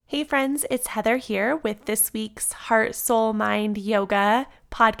Hey friends, it's Heather here with this week's Heart, Soul, Mind Yoga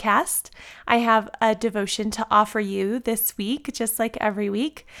podcast. I have a devotion to offer you this week, just like every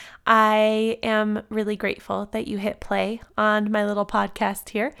week. I am really grateful that you hit play on my little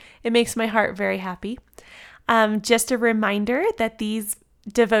podcast here. It makes my heart very happy. Just a reminder that these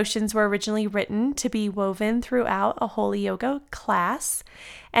devotions were originally written to be woven throughout a holy yoga class.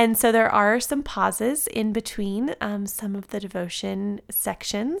 And so there are some pauses in between some of the devotion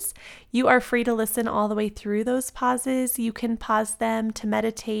sections. You are free to listen all the way through those pauses. You can pause them to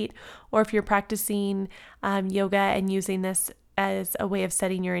meditate, or if you're practicing yoga and using this as a way of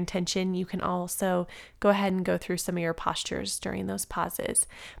setting your intention, you can also go ahead and go through some of your postures during those pauses.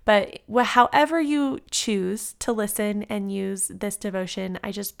 But however you choose to listen and use this devotion,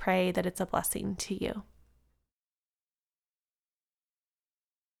 I just pray that it's a blessing to you.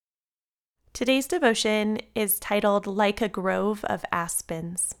 Today's devotion is titled Like a Grove of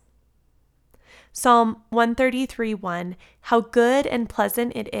Aspens. Psalm 133:1, How good and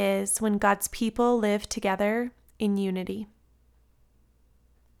pleasant it is when God's people live together in unity.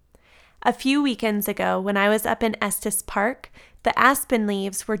 A few weekends ago, when I was up in Estes Park, the aspen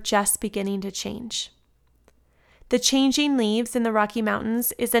leaves were just beginning to change. The changing leaves in the Rocky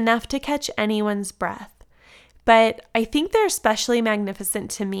Mountains is enough to catch anyone's breath. But I think they're especially magnificent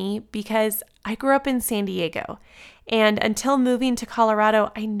to me because I grew up in San Diego, and until moving to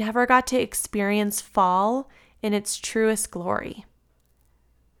Colorado, I never got to experience fall in its truest glory.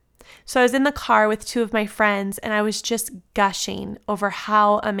 So I was in the car with two of my friends, and I was just gushing over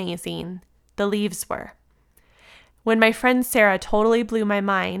how amazing the leaves were, when my friend Sarah totally blew my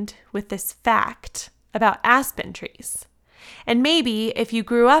mind with this fact about aspen trees. And maybe if you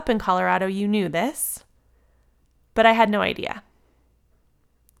grew up in Colorado, you knew this, but I had no idea.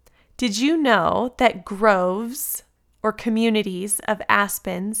 Did you know that groves or communities of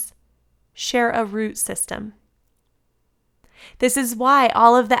aspens share a root system? This is why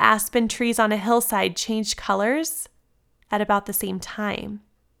all of the aspen trees on a hillside changed colors at about the same time.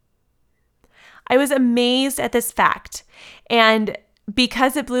 I was amazed at this fact, and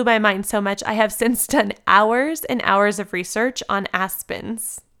because it blew my mind so much, I have since done hours and hours of research on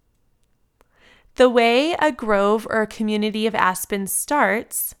aspens. The way a grove or a community of aspens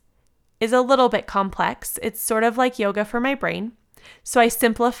starts is a little bit complex. It's sort of like yoga for my brain, so I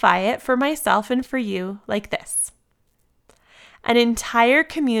simplify it for myself and for you like this. An entire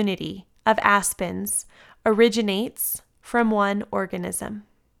community of aspens originates from one organism.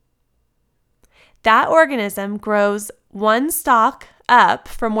 That organism grows one stalk up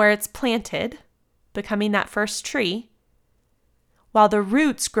from where it's planted, becoming that first tree, while the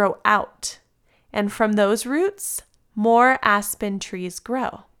roots grow out. And from those roots, more aspen trees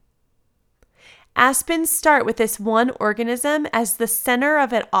grow. Aspens start with this one organism as the center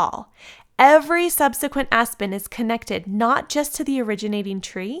of it all. Every subsequent aspen is connected not just to the originating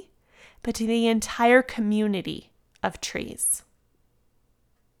tree, but to the entire community of trees.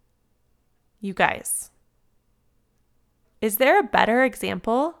 You guys, is there a better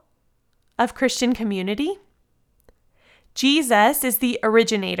example of Christian community? Jesus is the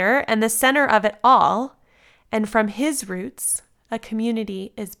originator and the center of it all, and from his roots, a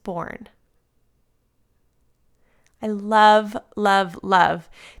community is born. I love, love, love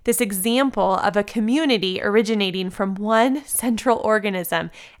this example of a community originating from one central organism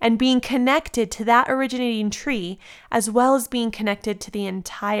and being connected to that originating tree, as well as being connected to the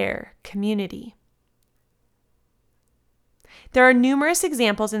entire community. There are numerous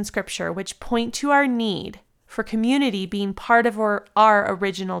examples in Scripture which point to our need for community being part of our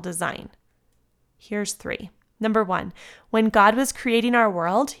original design. Here's 3. Number 1, when God was creating our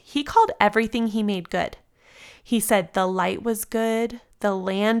world, he called everything he made good. He said the light was good, the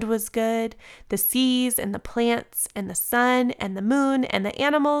land was good, the seas and the plants and the sun and the moon and the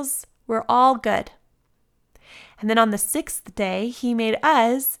animals were all good. And then on the 6th day, he made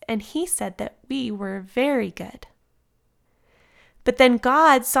us, and he said that we were very good. But then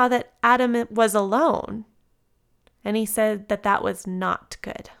God saw that Adam was alone, and he said that that was not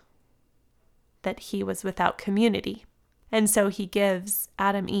good, that he was without community. And so he gives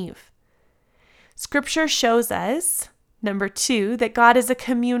Adam Eve. Scripture shows us, number 2, that God is a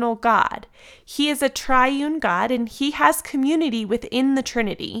communal God. He is a triune God, and he has community within the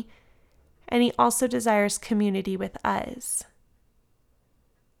Trinity, and he also desires community with us.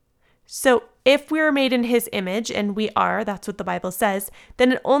 So if we are made in his image, and we are, that's what the Bible says,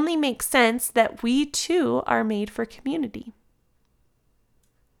 then it only makes sense that we too are made for community.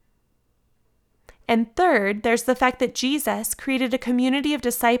 And third, there's the fact that Jesus created a community of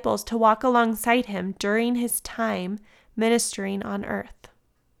disciples to walk alongside him during his time ministering on earth.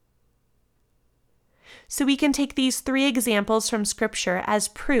 So we can take these 3 examples from Scripture as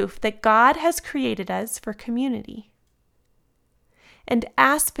proof that God has created us for community. And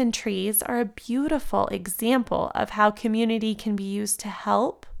aspen trees are a beautiful example of how community can be used to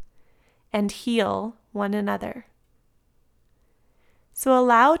help and heal one another. So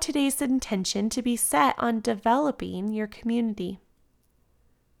allow today's intention to be set on developing your community.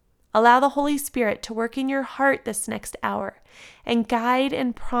 Allow the Holy Spirit to work in your heart this next hour and guide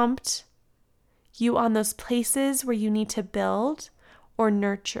and prompt you on those places where you need to build or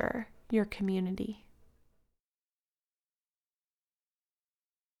nurture your community.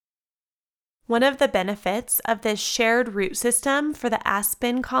 One of the benefits of this shared root system for the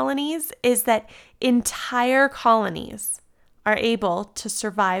aspen colonies is that entire colonies are able to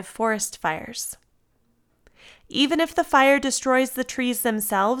survive forest fires. Even if the fire destroys the trees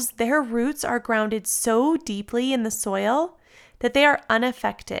themselves, their roots are grounded so deeply in the soil that they are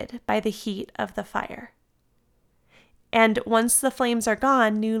unaffected by the heat of the fire. And once the flames are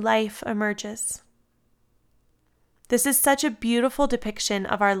gone, new life emerges. This is such a beautiful depiction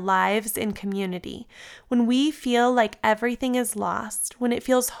of our lives in community. When we feel like everything is lost, when it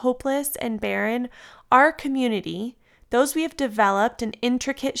feels hopeless and barren, our community, those we have developed an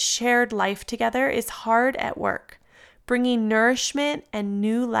intricate shared life together, is hard at work, bringing nourishment and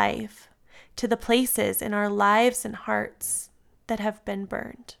new life to the places in our lives and hearts that have been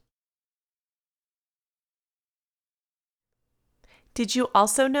burned. Did you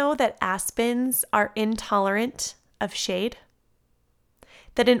also know that aspens are intolerant of shade?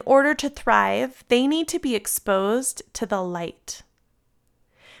 That in order to thrive, they need to be exposed to the light.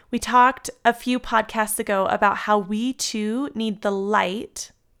 We talked a few podcasts ago about how we too need the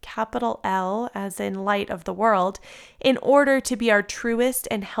light, capital L as in light of the world, in order to be our truest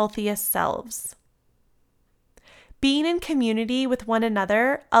and healthiest selves. Being in community with one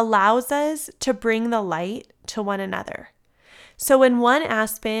another allows us to bring the light to one another. So when one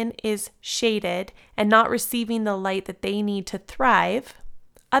aspen is shaded and not receiving the light that they need to thrive,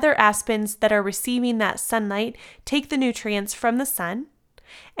 other aspens that are receiving that sunlight take the nutrients from the sun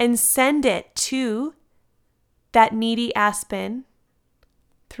and send it to that needy aspen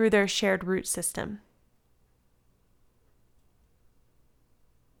through their shared root system.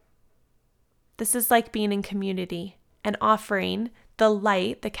 This is like being in community and offering the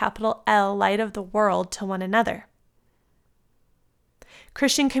light, the capital L light of the world, to one another.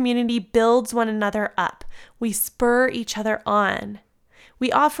 Christian community builds one another up. We spur each other on.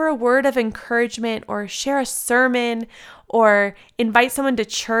 We offer a word of encouragement or share a sermon or invite someone to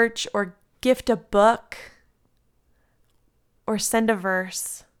church or gift a book or send a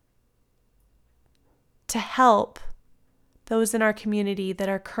verse to help those in our community that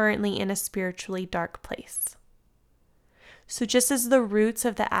are currently in a spiritually dark place. So just as the roots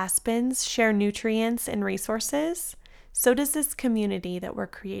of the aspens share nutrients and resources, so does this community that we're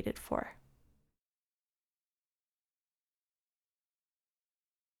created for.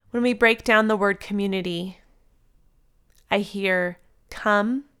 When we break down the word community, I hear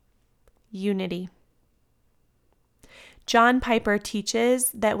come, unity. John Piper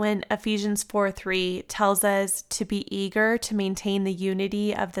teaches that when Ephesians 4:3 tells us to be eager to maintain the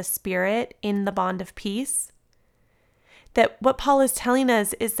unity of the Spirit in the bond of peace, that what Paul is telling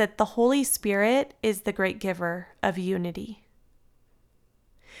us is that the Holy Spirit is the great giver of unity.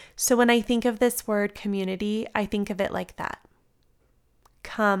 So when I think of this word community, I think of it like that.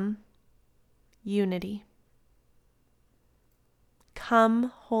 Come, unity.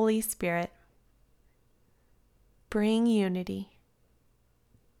 Come, Holy Spirit. Bring unity.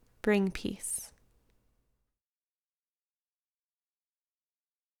 Bring peace.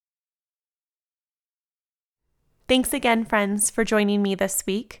 Thanks again, friends, for joining me this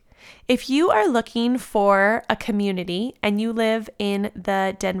week. If you are looking for a community and you live in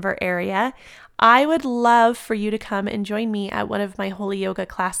the Denver area, I would love for you to come and join me at one of my Holy Yoga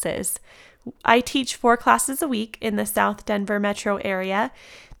classes. I teach 4 classes a week in the South Denver metro area.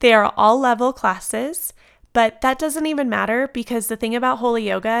 They are all level classes, but that doesn't even matter because the thing about Holy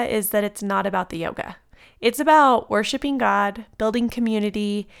Yoga is that it's not about the yoga. It's about worshiping God, building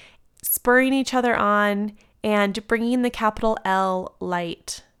community, spurring each other on, and bringing the capital L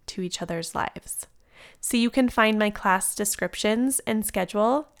light to each other's lives. So you can find my class descriptions and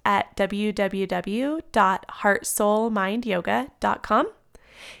schedule at www.heartsoulmindyoga.com.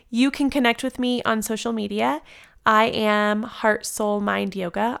 You can connect with me on social media. I am Heart Soul Mind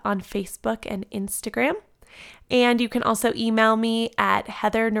Yoga on Facebook and Instagram. And you can also email me at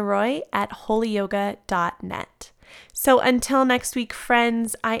heathernaroy@holyyoga.net. So until next week,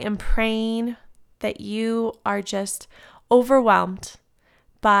 friends, I am praying that you are just overwhelmed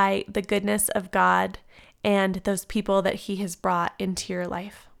by the goodness of God and those people that He has brought into your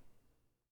life.